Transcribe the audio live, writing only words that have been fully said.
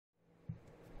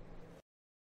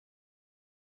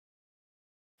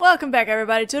Welcome back,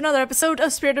 everybody, to another episode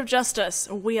of Spirit of Justice.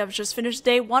 We have just finished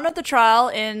day 1 of the trial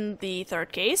in the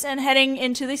third case, and heading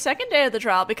into the second day of the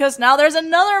trial, because now there's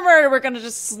another murder. We're gonna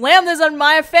just slam this on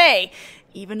Maya Fey,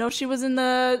 even though she was in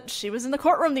the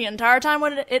courtroom the entire time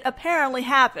when it apparently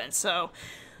happened. So,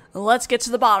 let's get to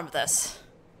the bottom of this.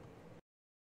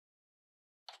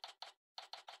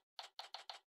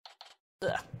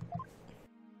 Ugh.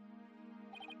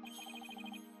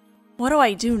 What do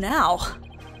I do now?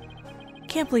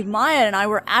 I can't believe Maya and I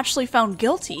were actually found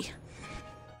guilty.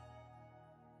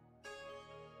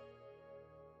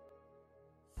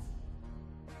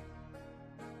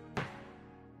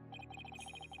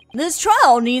 This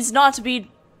trial need not to be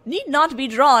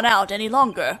drawn out any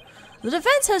longer. The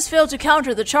defense has failed to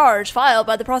counter the charge filed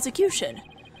by the prosecution.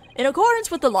 In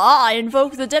accordance with the law, I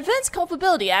invoke the Defense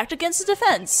Culpability Act against the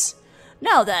defense.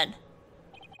 Now then,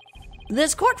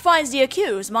 this court finds the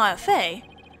accused, Maya Fey,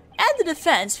 and the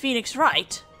defense, Phoenix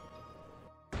Wright,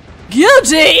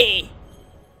 guilty!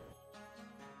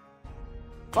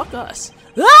 Fuck us.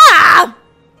 Ah!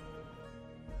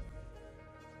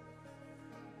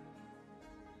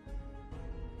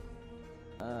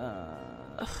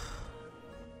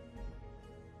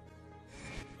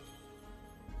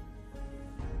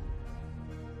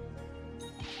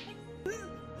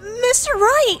 Mr.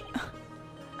 Wright!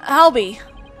 Albie,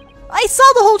 I saw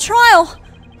the whole trial!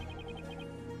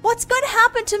 What's going to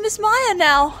happen to Miss Maya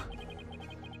now?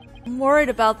 I'm worried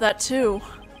about that too.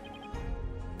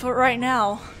 But right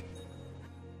now...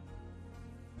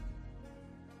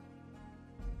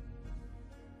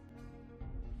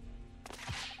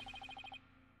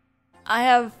 I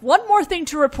have one more thing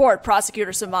to report, Prosecutor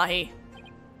Samahi.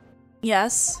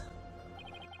 Yes?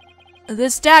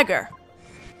 This dagger.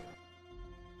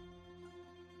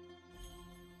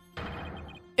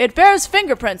 It bears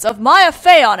fingerprints of Maya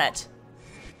Fey on it.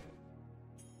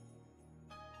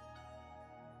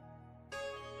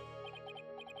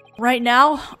 Right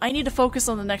now, I need to focus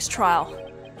on the next trial.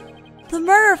 The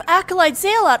murder of Acolyte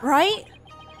Zealot, right?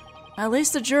 At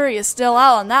least the jury is still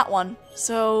out on that one,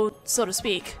 so to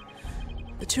speak.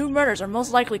 The two murders are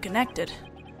most likely connected.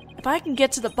 If I can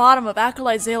get to the bottom of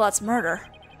Acolyte Zealot's murder,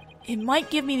 it might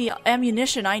give me the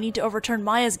ammunition I need to overturn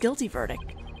Maya's guilty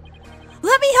verdict.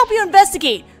 Let me help you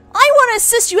investigate! I want to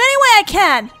assist you any way I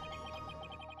can!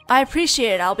 I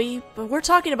appreciate it, Albie, but we're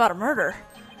talking about a murder.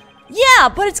 Yeah,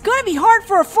 but it's going to be hard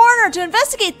for a foreigner to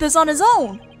investigate this on his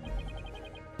own.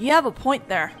 You have a point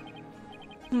there.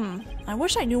 I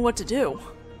wish I knew what to do.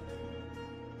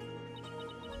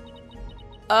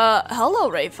 Hello,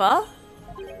 Rafa.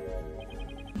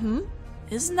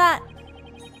 Isn't that...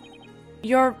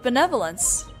 your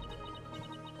benevolence?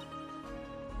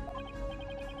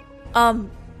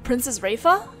 Princess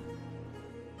Rafa?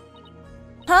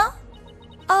 Huh?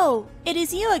 Oh, it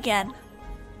is you again.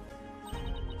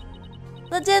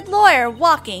 The dead lawyer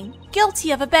walking,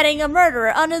 guilty of abetting a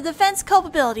murderer under the Defense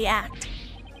Culpability Act.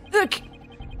 Ugh.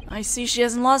 I see she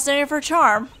hasn't lost any of her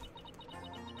charm.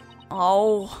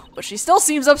 Oh, but she still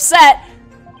seems upset.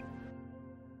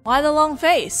 Why the long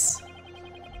face?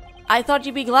 I thought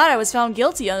you'd be glad I was found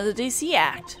guilty under the DC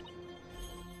Act.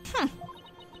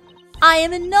 I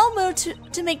am in no mood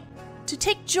to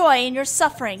take joy in your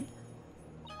suffering.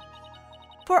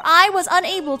 For I was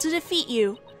unable to defeat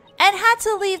you, and had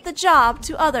to leave the job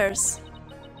to others.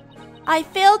 I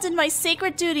failed in my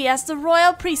sacred duty as the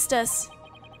royal priestess.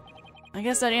 I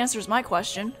guess that answers my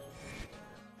question.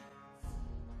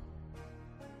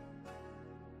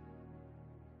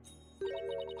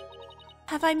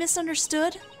 Have I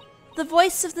misunderstood? The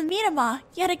voice of the Minama,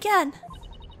 yet again.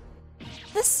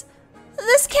 This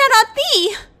cannot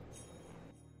be!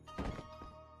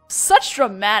 Such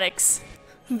dramatics.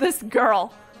 This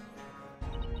girl.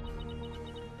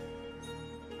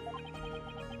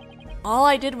 All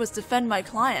I did was defend my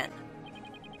client.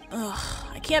 Ugh,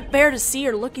 I can't bear to see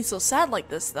her looking so sad like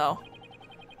this, though.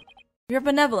 Your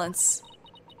benevolence.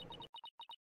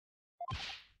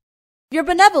 Your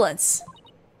benevolence!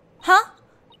 Huh?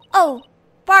 Oh,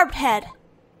 barbed head.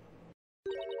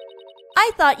 I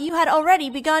thought you had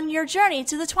already begun your journey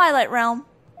to the Twilight Realm.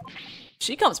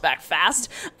 She comes back fast.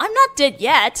 I'm not dead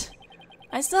yet.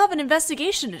 I still have an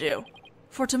investigation to do.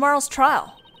 For tomorrow's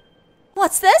trial.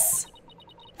 What's this?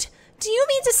 Do you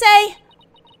mean to say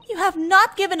you have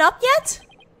not given up yet?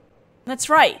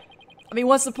 That's right. I mean,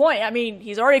 what's the point? I mean,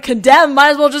 he's already condemned. Might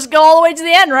as well just go all the way to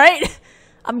the end, right?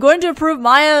 I'm going to prove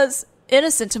Maya's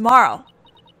innocent tomorrow.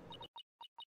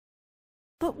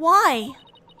 But why?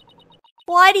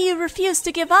 Why do you refuse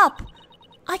to give up?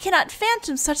 I cannot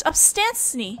fathom such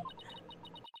obstinacy.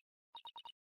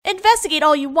 Investigate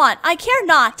all you want. I care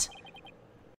not.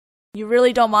 You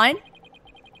really don't mind?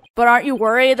 But aren't you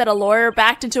worried that a lawyer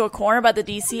backed into a corner by the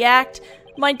DC Act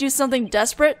might do something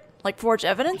desperate, like forge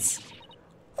evidence?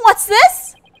 What's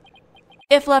this?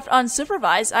 If left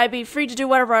unsupervised, I'd be free to do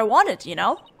whatever I wanted, you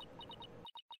know?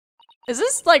 Is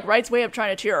this like Wright's way of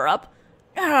trying to cheer her up?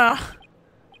 Ugh.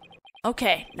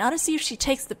 Okay, now to see if she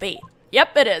takes the bait.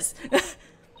 Yep, it is.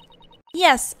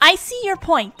 Yes, I see your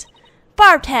point.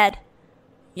 Barbed head.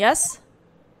 Yes?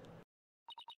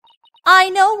 I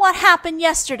know what happened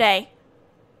yesterday.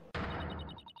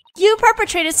 You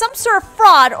perpetrated some sort of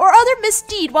fraud or other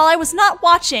misdeed while I was not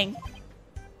watching.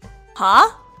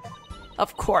 Huh?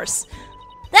 Of course.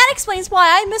 That explains why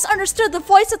I misunderstood the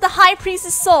voice of the High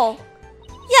Priest's soul.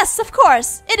 Yes, of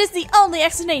course. It is the only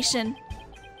explanation.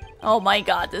 Oh my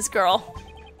god, this girl.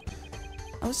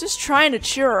 I was just trying to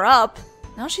cheer her up.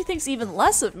 Now she thinks even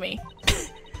less of me.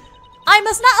 I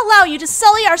must not allow you to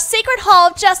sully our sacred hall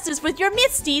of justice with your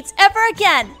misdeeds ever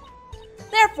again.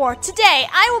 Therefore, today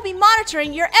I will be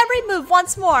monitoring your every move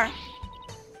once more.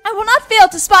 I will not fail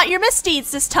to spot your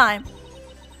misdeeds this time.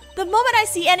 The moment I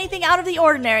see anything out of the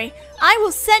ordinary, I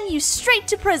will send you straight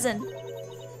to prison.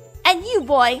 And you,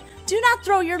 boy, do not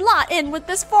throw your lot in with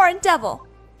this foreign devil.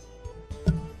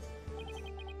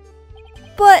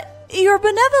 But your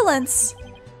benevolence.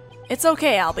 It's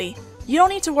okay, Albie. You don't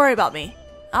need to worry about me.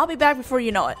 I'll be back before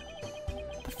you know it.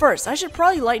 But first, I should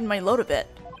probably lighten my load a bit.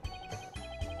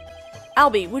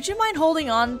 Albie, would you mind holding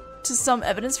on to some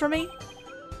evidence for me?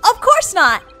 Of course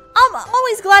not! I'm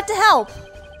always glad to help.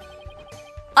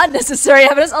 Unnecessary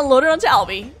evidence unloaded onto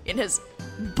Albie in his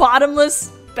bottomless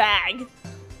bag.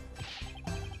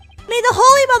 May the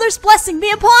Holy Mother's blessing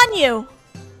be upon you!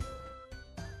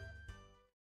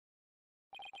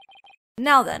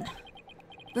 Now then,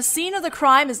 the scene of the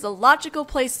crime is the logical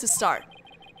place to start.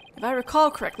 If I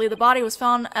recall correctly, the body was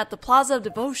found at the Plaza of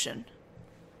Devotion.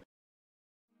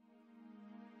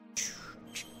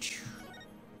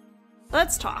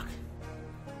 Let's talk.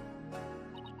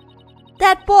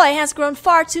 That boy has grown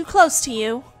far too close to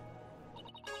you.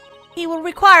 He will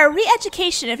require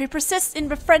re-education if he persists in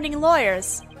befriending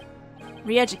lawyers.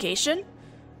 Re-education?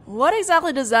 What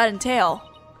exactly does that entail?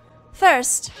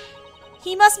 First,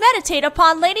 he must meditate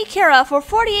upon Lady Kira for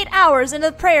 48 hours in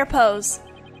a prayer pose.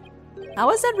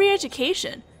 How is that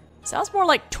re-education? Sounds more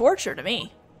like torture to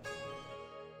me.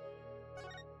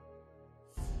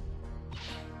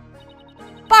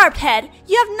 Barbed head,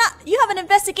 you have an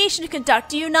investigation to conduct,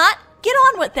 do you not? Get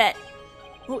on with it.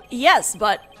 Well, yes,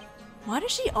 but why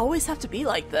does she always have to be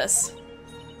like this?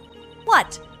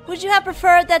 What? Would you have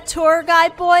preferred that tour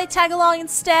guide boy tag along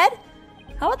instead?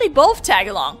 How about they both tag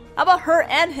along? How about her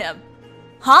and him?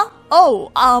 Huh?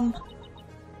 Oh,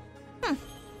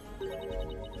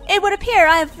 It would appear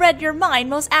I have read your mind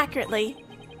most accurately.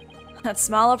 That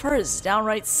smile of hers is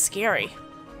downright scary.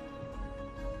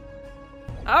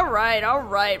 Alright,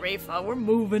 Rafa, we're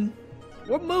moving.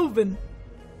 We're moving.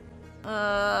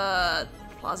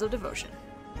 Plaza of Devotion.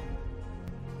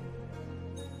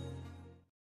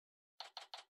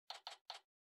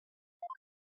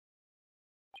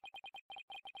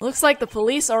 Looks like the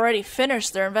police already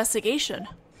finished their investigation.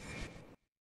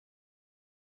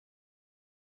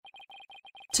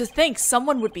 To think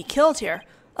someone would be killed here,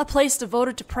 a place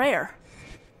devoted to prayer.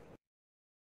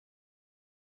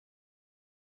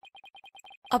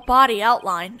 A body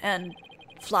outline and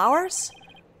flowers?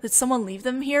 Did someone leave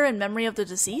them here in memory of the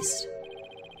deceased?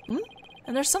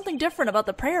 And there's something different about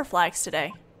the prayer flags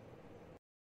today.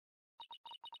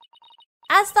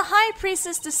 As the High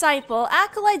Priest's disciple,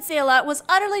 Acolyte Zealot was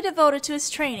utterly devoted to his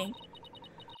training.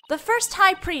 The first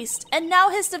High Priest, and now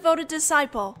his devoted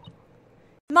disciple.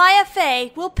 Maya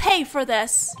Fey will pay for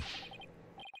this.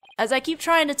 As I keep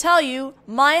trying to tell you,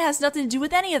 Maya has nothing to do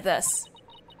with any of this.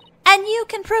 And you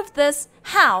can prove this.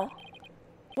 How?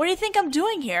 What do you think I'm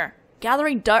doing here?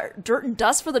 Gathering dirt and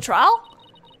dust for the trial?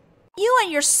 You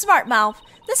and your smart mouth.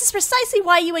 This is precisely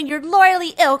why you and your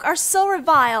lawyerly ilk are so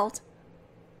reviled.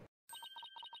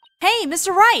 Hey,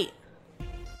 Mr. Wright!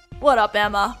 What up,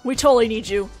 Emma? We totally need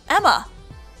you. Emma!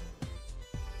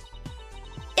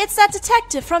 It's that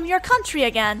detective from your country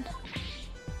again.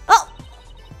 Oh!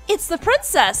 It's the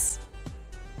princess!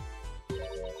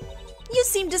 You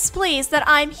seem displeased that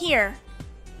I'm here.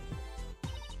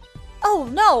 Oh,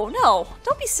 no,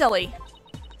 don't be silly.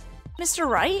 Mr.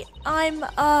 Wright,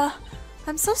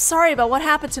 I'm so sorry about what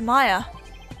happened to Maya.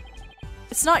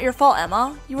 It's not your fault,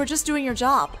 Emma. You were just doing your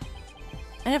job.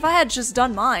 And if I had just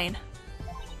done mine...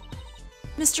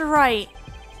 Mr. Wright...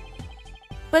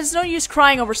 But it's no use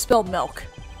crying over spilled milk.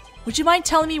 Would you mind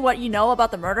telling me what you know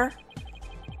about the murder?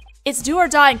 It's do or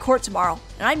die in court tomorrow,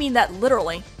 and I mean that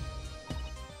literally.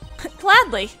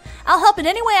 Gladly. I'll help in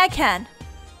any way I can.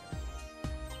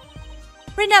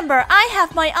 Remember, I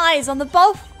have my eyes on the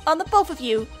both of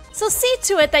you, so see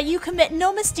to it that you commit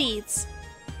no misdeeds.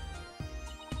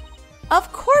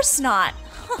 Of course not.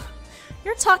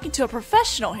 You're talking to a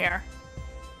professional here.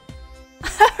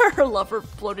 Her lover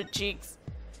floated cheeks.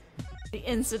 The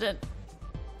incident.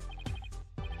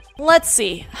 Let's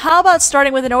see. How about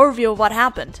starting with an overview of what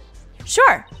happened?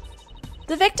 Sure.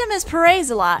 The victim is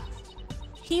Zealot.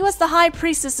 He was the High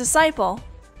Priestess' disciple.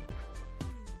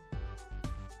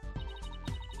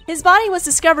 His body was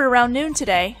discovered around noon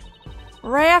today,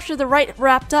 right after the rite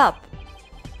wrapped up.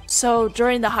 So,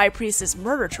 during the High Priestess'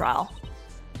 murder trial.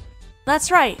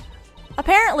 That's right.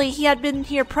 Apparently, he had been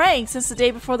here praying since the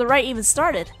day before the rite even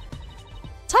started.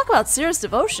 Talk about serious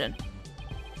devotion.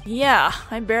 Yeah,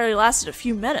 I barely lasted a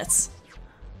few minutes.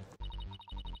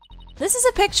 This is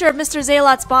a picture of Mr.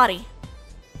 Zealot's body.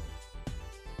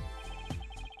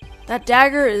 That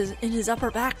dagger in his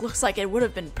upper back looks like it would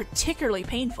have been particularly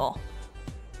painful.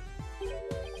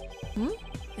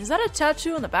 Is that a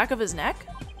tattoo on the back of his neck?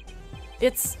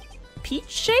 It's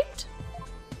peach-shaped?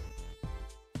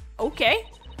 Okay.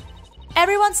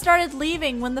 Everyone started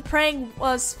leaving when the praying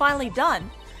was finally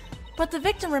done, but the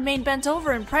victim remained bent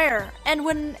over in prayer, and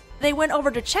when they went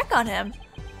over to check on him,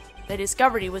 they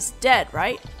discovered he was dead,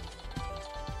 right?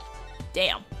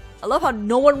 Damn. I love how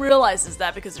no one realizes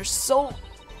that because they're so...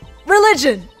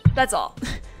 religion! That's all.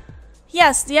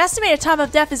 Yes, the estimated time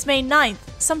of death is May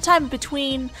 9th, sometime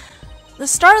between the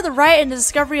start of the rite and the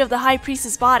discovery of the High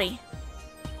Priest's body.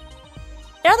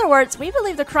 In other words, we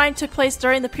believe the crime took place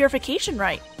during the purification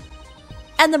rite.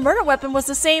 And the murder weapon was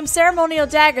the same ceremonial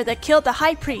dagger that killed the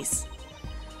High Priest.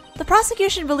 The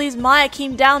prosecution believes Maya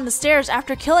came down the stairs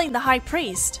after killing the High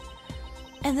Priest,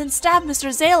 and then stabbed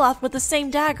Mr. Zealot with the same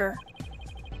dagger.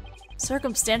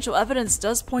 Circumstantial evidence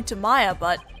does point to Maya,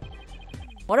 but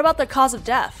what about the cause of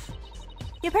death?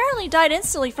 He apparently died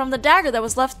instantly from the dagger that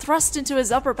was left thrust into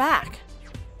his upper back.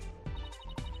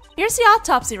 Here's the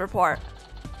autopsy report.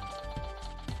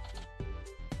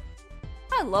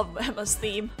 I love Emma's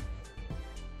theme.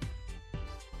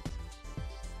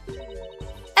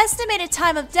 Estimated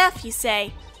time of death, you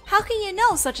say? How can you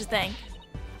know such a thing?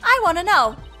 I want to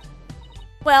know.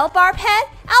 Well, Barbhead,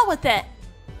 out with it.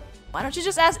 Why don't you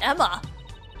just ask Emma?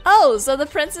 Oh, so the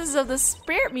princess of the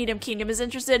Spirit Medium Kingdom is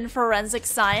interested in forensic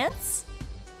science?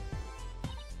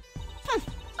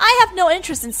 I have no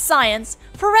interest in science,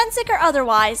 forensic or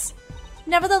otherwise.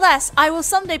 Nevertheless, I will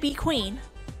someday be queen.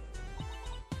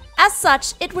 As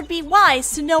such, it would be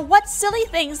wise to know what silly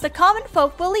things the common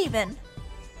folk believe in.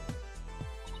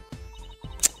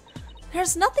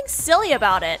 There's nothing silly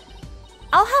about it.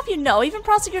 I'll have you know, even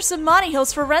Prosecutor Samani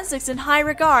holds forensics in high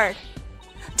regard.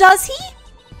 Does he?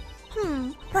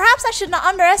 Perhaps I should not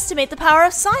underestimate the power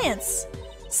of science.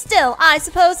 Still, I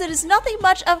suppose it is nothing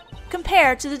much of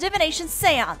compared to the divination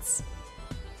seance.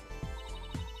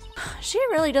 She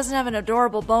really doesn't have an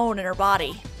adorable bone in her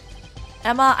body.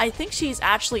 Emma, I think she's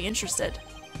actually interested.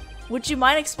 Would you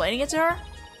mind explaining it to her?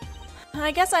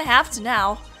 I guess I have to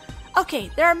now.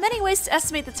 Okay, there are many ways to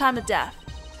estimate the time of death,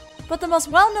 but the most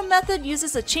well-known method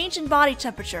uses a change in body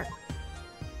temperature.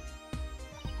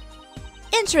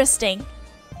 Interesting.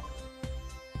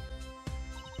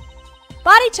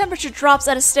 Body temperature drops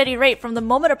at a steady rate from the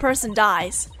moment a person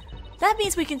dies. That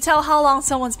means we can tell how long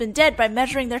someone's been dead by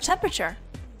measuring their temperature.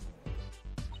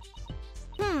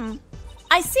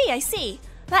 I see.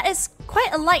 That is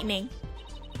quite enlightening.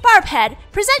 Barbhead,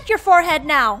 present your forehead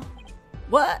now.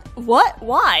 What?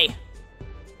 Why?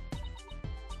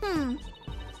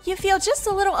 You feel just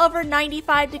a little over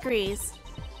 95 degrees.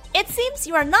 It seems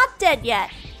you are not dead yet.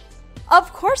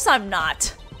 Of course I'm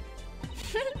not.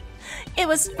 It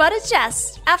was but a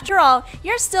jest. After all,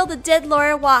 you're still the dead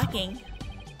lawyer walking.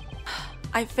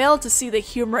 I failed to see the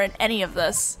humor in any of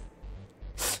this.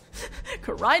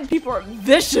 Korean people are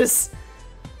vicious.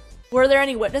 Were there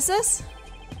any witnesses?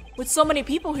 With so many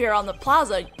people here on the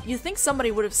plaza, you'd think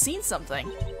somebody would have seen something.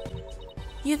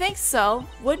 You think so,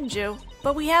 wouldn't you?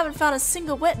 But we haven't found a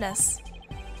single witness.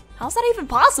 How's that even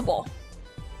possible?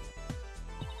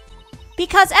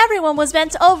 Because everyone was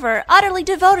bent over, utterly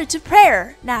devoted to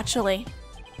prayer, naturally.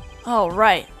 Oh,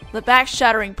 right. The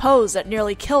back-shattering pose that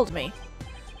nearly killed me.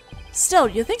 Still,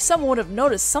 you'd think someone would have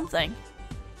noticed something.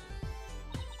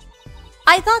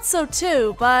 I thought so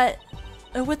too, but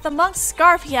with the monk's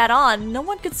scarf he had on, no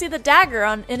one could see the dagger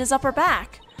in his upper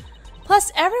back. Plus,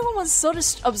 everyone was so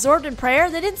absorbed in prayer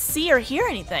they didn't see or hear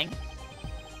anything.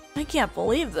 I can't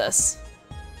believe this.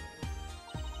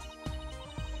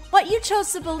 What you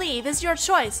chose to believe is your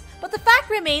choice, but the fact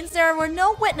remains there were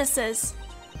no witnesses.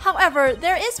 However,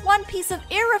 there is one piece of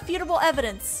irrefutable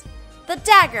evidence. The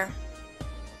dagger.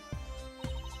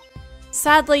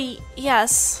 Sadly,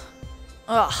 yes.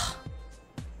 Ugh.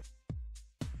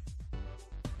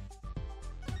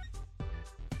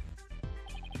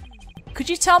 Could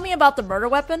you tell me about the murder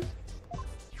weapon?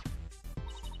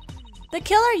 The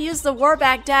killer used the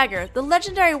Warback dagger, the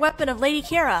legendary weapon of Lady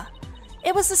Kira.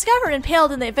 It was discovered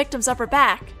impaled in the victim's upper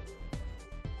back.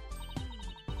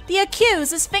 The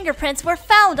accused's fingerprints were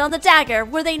found on the dagger,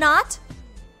 were they not?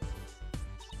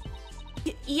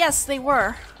 Yes, they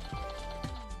were.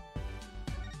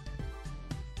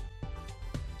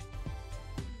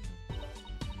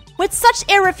 With such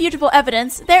irrefutable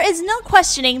evidence, there is no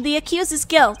questioning the accused's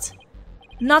guilt.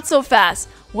 Not so fast.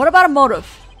 What about a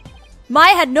motive?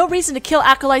 Maya had no reason to kill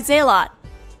Acolyte Zalot.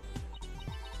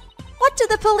 What do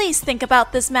the police think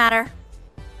about this matter?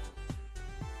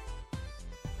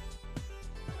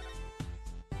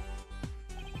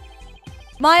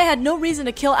 Maya had no reason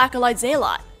to kill Acolyte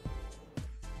Zalot.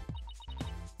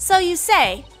 So you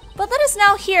say, but let us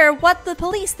now hear what the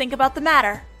police think about the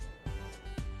matter.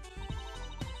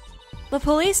 The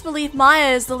police believe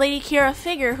Maya is the Lady Kira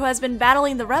figure who has been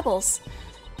battling the rebels.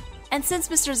 And since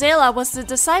Mr. Zalot was the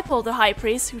disciple of the High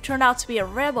Priest who turned out to be a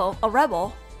rebel,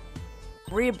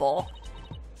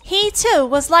 he too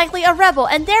was likely a rebel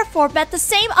and therefore met the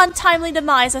same untimely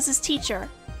demise as his teacher.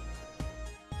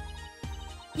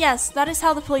 Yes, that is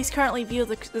how the police currently view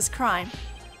this crime.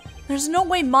 There's no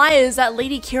way Maya is that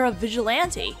Lady Kira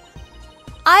vigilante.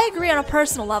 I agree on a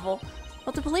personal level,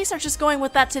 but the police are just going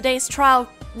with what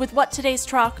today's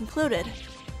trial concluded.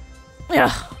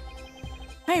 Ugh.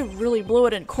 I really blew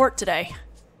it in court today.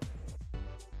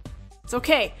 It's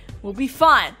okay. We'll be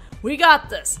fine. We got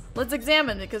this. Let's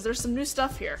examine it because there's some new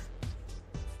stuff here.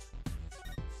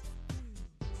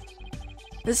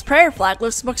 This prayer flag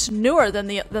looks much newer than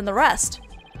the rest.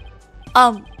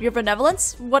 Your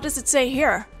benevolence? What does it say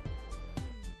here?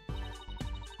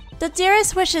 The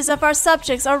dearest wishes of our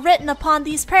subjects are written upon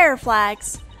these prayer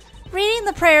flags. Reading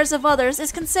the prayers of others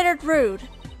is considered rude.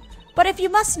 But if you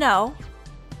must know,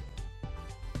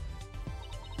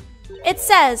 it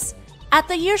says, at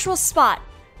the usual spot,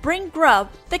 bring grub,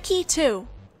 the key too.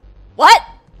 What?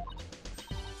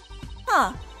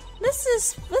 Huh.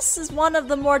 This is one of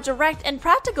the more direct and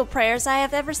practical prayers I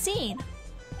have ever seen.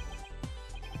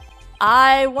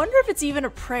 I wonder if it's even a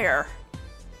prayer.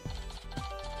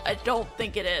 I don't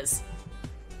think it is.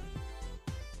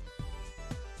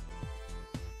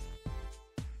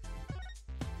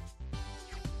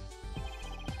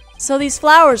 So these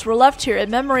flowers were left here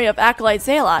in memory of Acolyte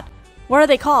Zalot. What are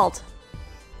they called?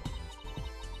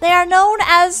 They are known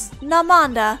as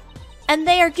Namanda, and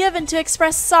they are given to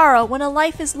express sorrow when a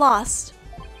life is lost.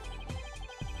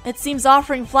 It seems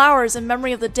offering flowers in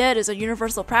memory of the dead is a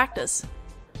universal practice.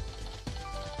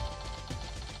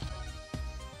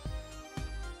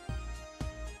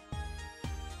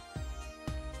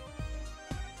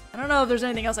 I don't know if there's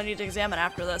anything else I need to examine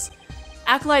after this.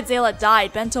 Acolyte Zalot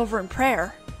died, bent over in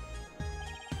prayer.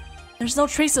 There's no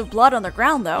trace of blood on the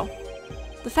ground, though.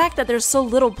 The fact that there's so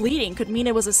little bleeding could mean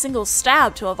it was a single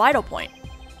stab to a vital point.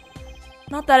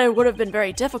 Not that it would have been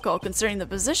very difficult considering the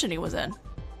position he was in.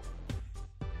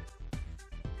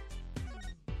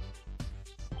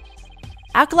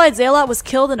 Acolyte Zalot was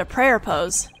killed in a prayer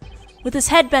pose. With his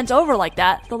head bent over like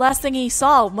that, the last thing he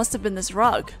saw must have been this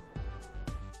rug.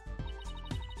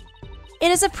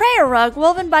 It is a prayer rug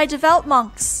woven by devout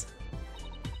monks.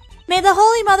 May the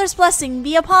Holy Mother's blessing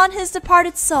be upon his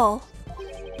departed soul.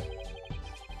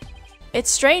 It's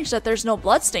strange that there's no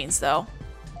bloodstains, though.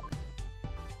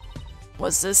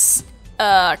 Was this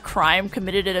a crime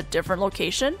committed at a different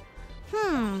location?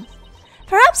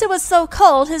 Perhaps it was so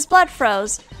cold his blood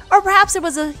froze, or perhaps it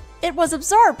was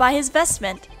absorbed by his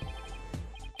vestment.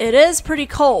 It is pretty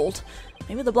cold.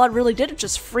 Maybe the blood really did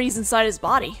just freeze inside his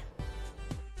body.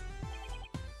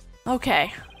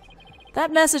 Okay.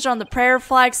 That message on the prayer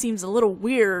flag seems a little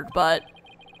weird, but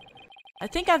I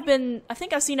think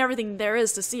I've seen everything there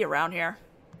is to see around here.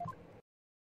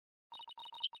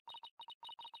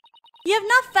 You have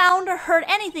not found or heard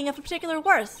anything of particular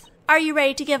worth. Are you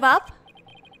ready to give up?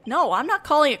 No, I'm not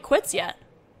calling it quits yet.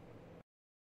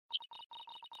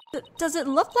 Does it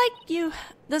look like you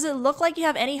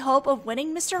have any hope of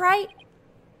winning, Mr. Wright?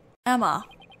 Emma,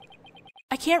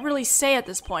 I can't really say at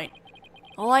this point.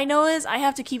 All I know is I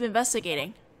have to keep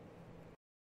investigating.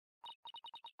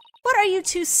 What are you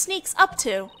two sneaks up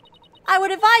to? I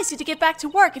would advise you to get back to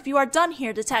work if you are done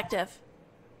here, Detective.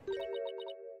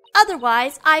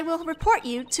 Otherwise, I will report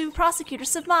you to Prosecutor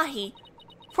Savmahi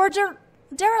for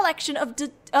dereliction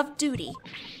of duty.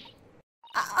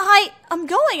 I'm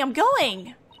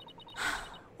going.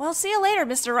 Well, see you later,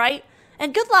 Mr. Wright,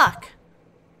 and good luck.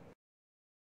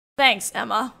 Thanks,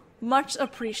 Emma. Much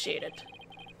appreciated.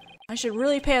 I should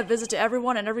really pay a visit to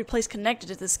everyone and every place connected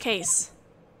to this case.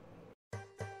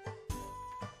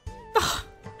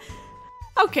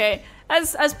 Okay,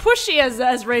 as pushy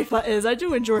as Reifa is, I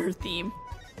do enjoy her theme.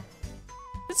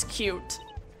 It's cute.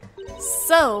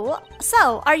 So,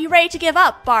 are you ready to give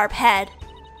up, Barb Head?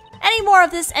 Any more of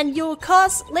this and you'll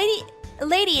cause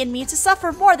Lady in me to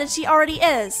suffer more than she already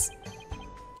is.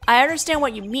 I understand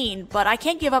what you mean, but I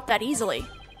can't give up that easily.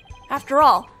 After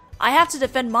all, I have to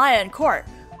defend Maya in court.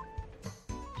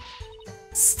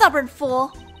 Stubborn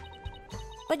fool.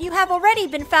 But you have already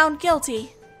been found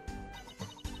guilty.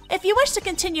 If you wish to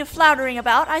continue floundering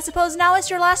about, I suppose now is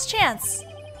your last chance.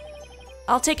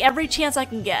 I'll take every chance I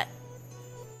can get.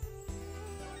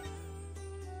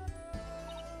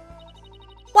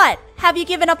 What? Have you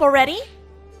given up already?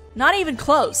 Not even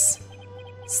close.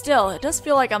 Still, it does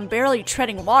feel like I'm barely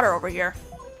treading water over here.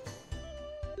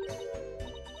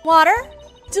 Water?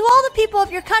 Do all the people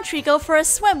of your country go for a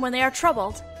swim when they are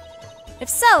troubled? If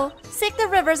so, seek the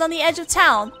rivers on the edge of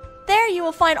town. There you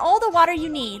will find all the water you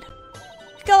need.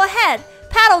 Go ahead,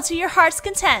 paddle to your heart's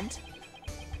content.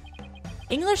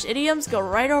 English idioms go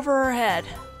right over her head.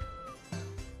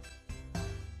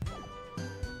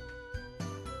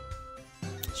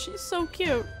 She's so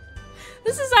cute.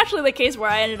 This is actually the case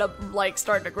where I ended up like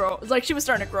starting to grow. It's like she was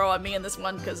starting to grow on me in this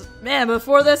one because man,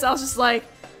 before this I was just like,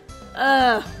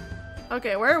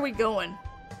 okay, where are we going?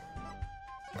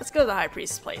 Let's go to the High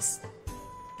Priest's place.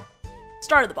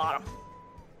 Start at the bottom.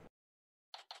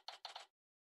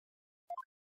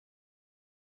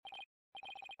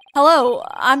 Hello,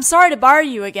 I'm sorry to bother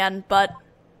you again, but...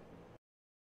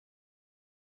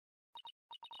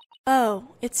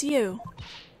 Oh, it's you.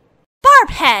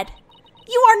 Barbhead!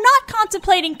 You are not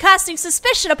contemplating casting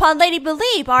suspicion upon Lady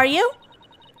Believe, are you?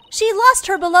 She lost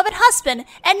her beloved husband,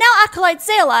 and now Acolyte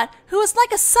Zealot, who is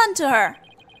like a son to her.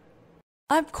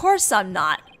 Of course I'm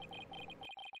not.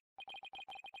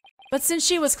 But since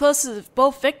she was close to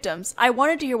both victims, I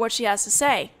wanted to hear what she has to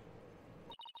say.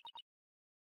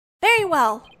 Very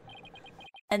well.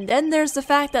 And then there's the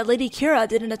fact that Lady Kira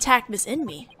didn't attack Miss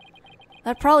Inmi.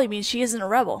 That probably means she isn't a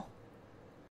rebel.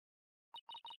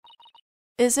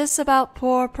 Is this about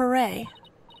poor Pare?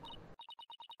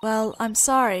 Well, I'm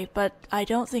sorry, but I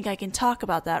don't think I can talk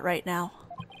about that right now.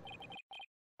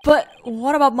 But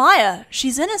what about Maya?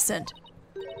 She's innocent.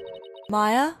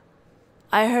 Maya?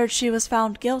 I heard she was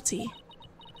found guilty.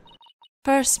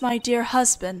 First my dear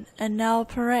husband, and now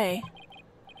Pare.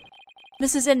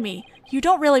 Mrs. Inmi, you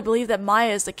don't really believe that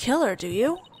Maya is the killer, do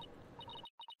you?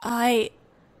 I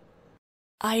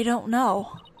don't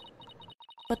know.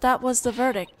 But that was the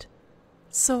verdict.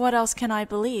 So what else can I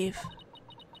believe?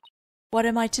 What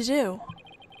am I to do?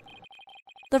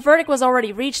 The verdict was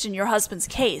already reached in your husband's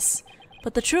case,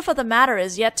 but the truth of the matter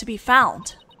is yet to be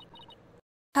found.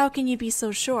 How can you be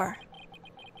so sure?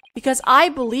 Because I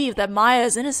believe that Maya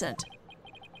is innocent.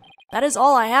 That is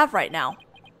all I have right now.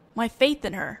 My faith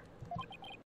in her.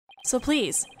 So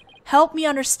please, help me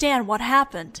understand what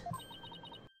happened.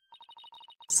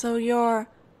 So you're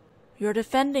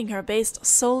defending her based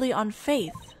solely on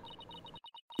faith,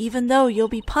 even though you'll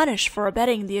be punished for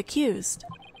abetting the accused.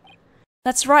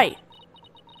 That's right.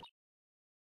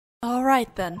 All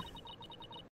right then.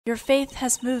 Your faith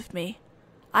has moved me.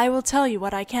 I will tell you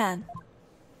what I can.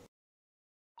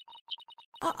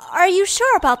 Are you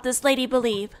sure about this, Lady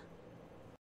Believe?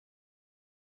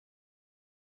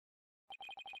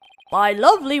 My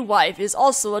lovely wife is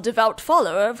also a devout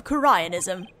follower of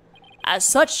Koreanism. As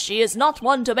such, she is not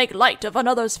one to make light of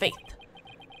another's faith.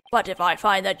 But if I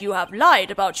find that you have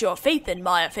lied about your faith in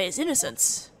Maya Fei's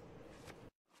innocence,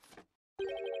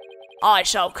 I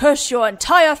shall curse your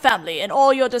entire family and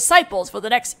all your disciples for the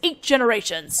next 8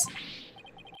 generations.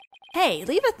 Hey,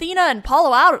 leave Athena and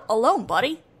Paulo out alone,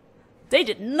 buddy. They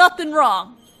did nothing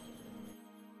wrong.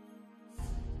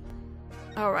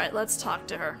 Alright, let's talk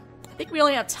to her. I think we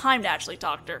only have time to actually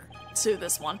talk to her, to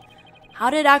this one. How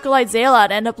did Acolyte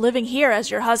Zealot end up living here as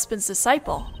your husband's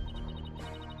disciple?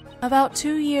 About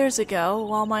 2 years ago,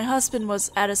 while my husband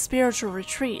was at a spiritual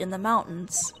retreat in the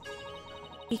mountains,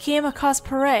 he came across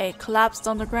Pare collapsed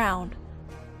on the ground.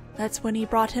 That's when he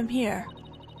brought him here.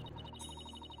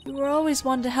 You were always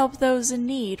one to help those in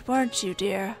need, weren't you,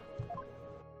 dear?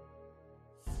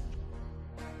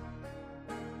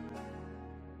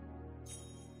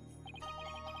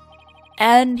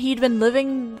 And he'd been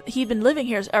living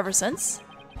here ever since?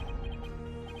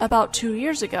 About 2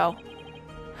 years ago.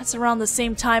 That's around the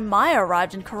same time Maya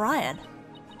arrived in Korean.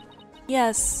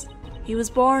 Yes, he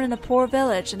was born in a poor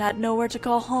village and had nowhere to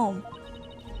call home.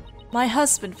 My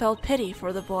husband felt pity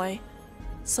for the boy,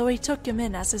 so he took him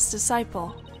in as his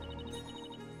disciple.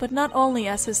 But not only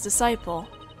as his disciple,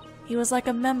 he was like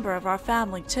a member of our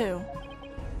family too.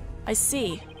 I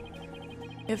see.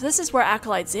 If this is where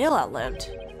Acolyte Zealot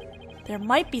lived, there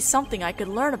might be something I could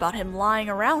learn about him lying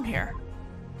around here.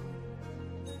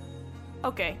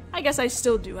 Okay, I guess I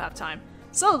still do have time.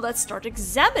 So let's start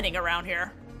examining around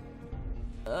here.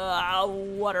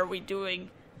 What are we doing?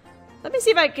 Let me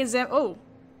see if I can examine. Oh.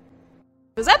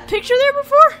 Was that picture there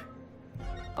before?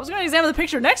 I was gonna examine the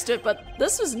picture next to it, but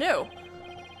this was new.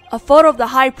 A photo of the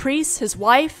High Priest, his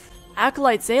wife,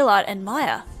 Acolyte Zealot, and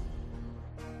Maya.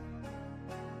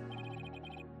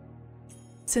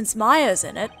 Since Maya's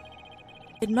in it,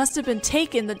 it must have been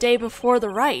taken the day before the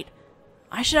rite.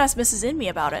 I should ask Mrs. Inmi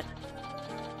about it.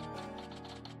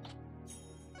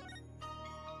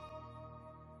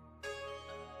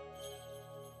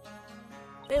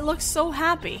 They look so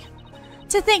happy.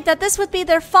 To think that this would be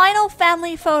their final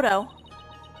family photo.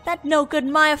 That no-good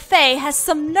Maya Fey has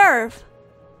some nerve.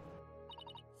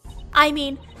 I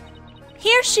mean,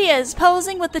 here she is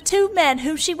posing with the two men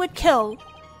whom she would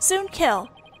soon kill.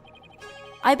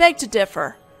 I beg to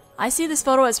differ. I see this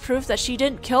photo as proof that she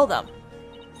didn't kill them.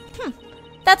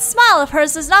 That smile of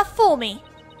hers does not fool me.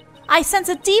 I sense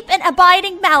a deep and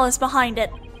abiding malice behind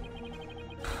it.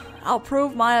 I'll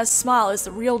prove Maya's smile is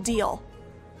the real deal.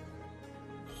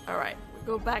 Alright, we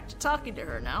go back to talking to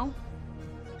her now.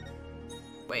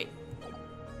 Wait.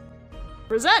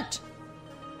 Present!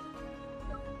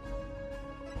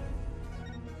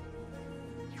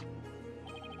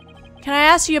 Can I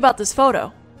ask you about this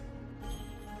photo?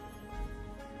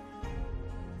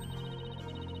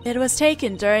 It was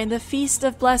taken during the Feast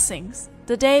of Blessings,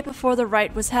 the day before the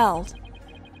rite was held.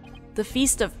 The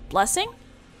Feast of Blessing?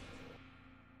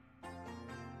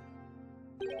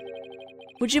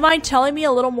 Would you mind telling me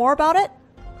a little more about it?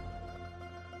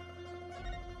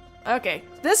 Okay,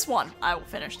 this one I will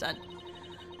finish then.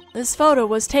 This photo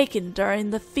was taken during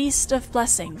the Feast of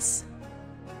Blessings.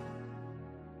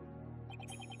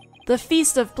 The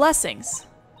Feast of Blessings?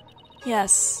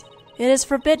 Yes, it is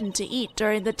forbidden to eat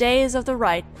during the days of the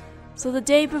rite, so the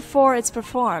day before it's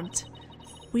performed,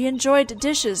 we enjoyed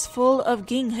dishes full of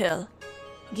ginghil,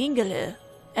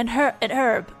 and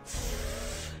herb.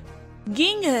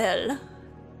 Ginghil,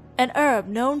 an herb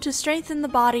known to strengthen the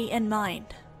body and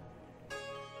mind.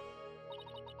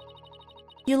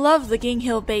 You love the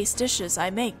ginghil-based dishes I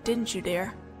make, didn't you,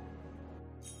 dear?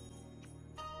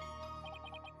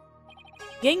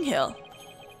 Ginghil?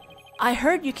 I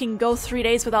heard you can go 3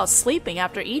 days without sleeping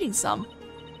after eating some.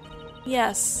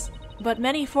 Yes, but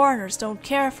many foreigners don't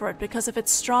care for it because of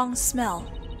its strong smell.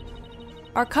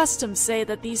 Our customs say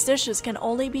that these dishes can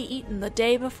only be eaten the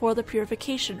day before the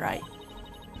purification rite,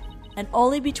 and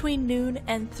only between noon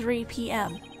and 3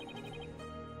 p.m.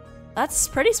 That's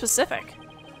pretty specific.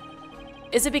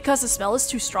 Is it because the smell is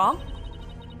too strong?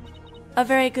 A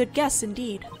very good guess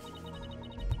indeed.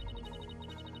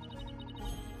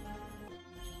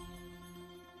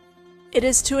 It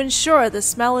is to ensure the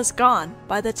smell is gone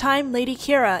by the time Lady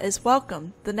Kira is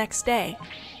welcomed the next day.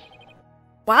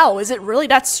 Wow, is it really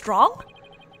that strong?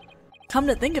 Come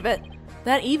to think of it,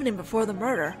 that evening before the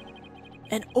murder,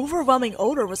 an overwhelming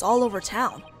odor was all over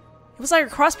town. It was like a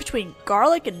cross between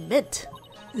garlic and mint.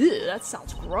 Ew, that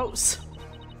sounds gross.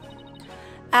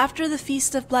 After the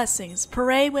Feast of Blessings,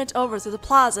 Pare went over to the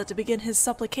plaza to begin his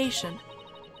supplication.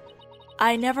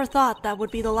 I never thought that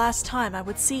would be the last time I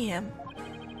would see him.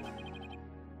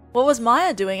 What was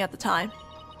Maya doing at the time?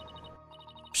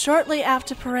 Shortly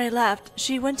after Pare left,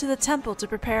 she went to the temple to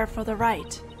prepare for the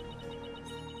rite.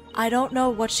 I don't know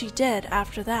what she did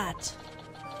after that.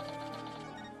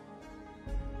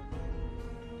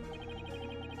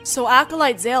 So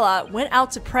Acolyte Zealot went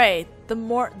out to pray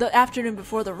the afternoon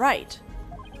before the rite.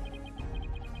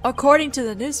 According to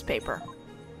the newspaper.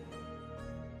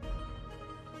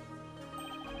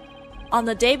 On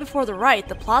the day before the rite,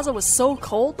 the plaza was so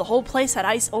cold the whole place had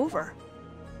ice over.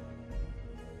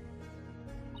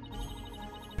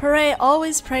 Pare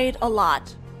always prayed a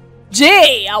lot.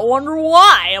 Gee, I wonder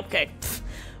why. Okay.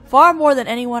 Far more than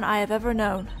anyone I have ever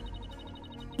known.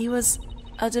 He was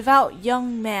a devout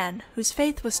young man whose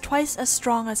faith was twice as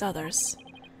strong as others.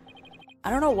 I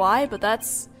don't know why, but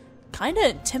that's kinda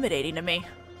intimidating to me.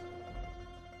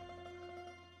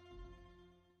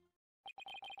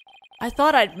 I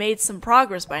thought I'd made some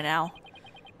progress by now,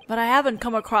 but I haven't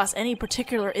come across any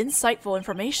particular insightful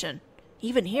information,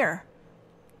 even here.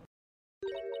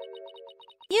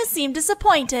 You seem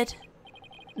disappointed.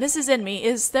 Mrs. Inmi,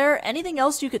 is there anything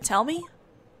else you could tell me?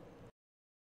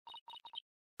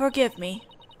 Forgive me,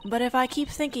 but if I keep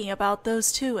thinking about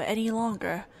those two any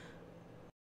longer...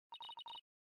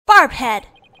 Barbhead!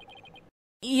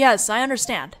 Yes, I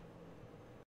understand.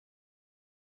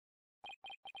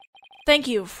 Thank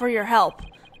you for your help.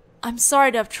 I'm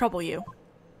sorry to have troubled you.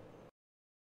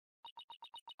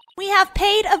 We have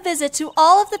paid a visit to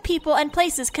all of the people and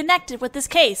places connected with this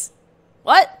case.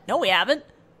 What? No, we haven't.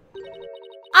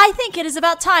 I think it is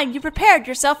about time you prepared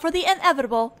yourself for the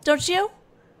inevitable, don't you?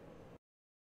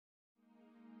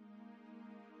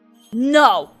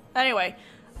 No! Anyway,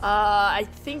 I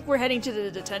think we're heading to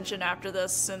the detention after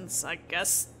this, since I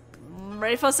guess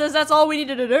Rafa says that's all we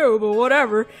needed to do, but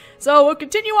whatever. So we'll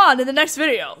continue on in the next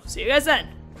video. See you guys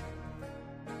then.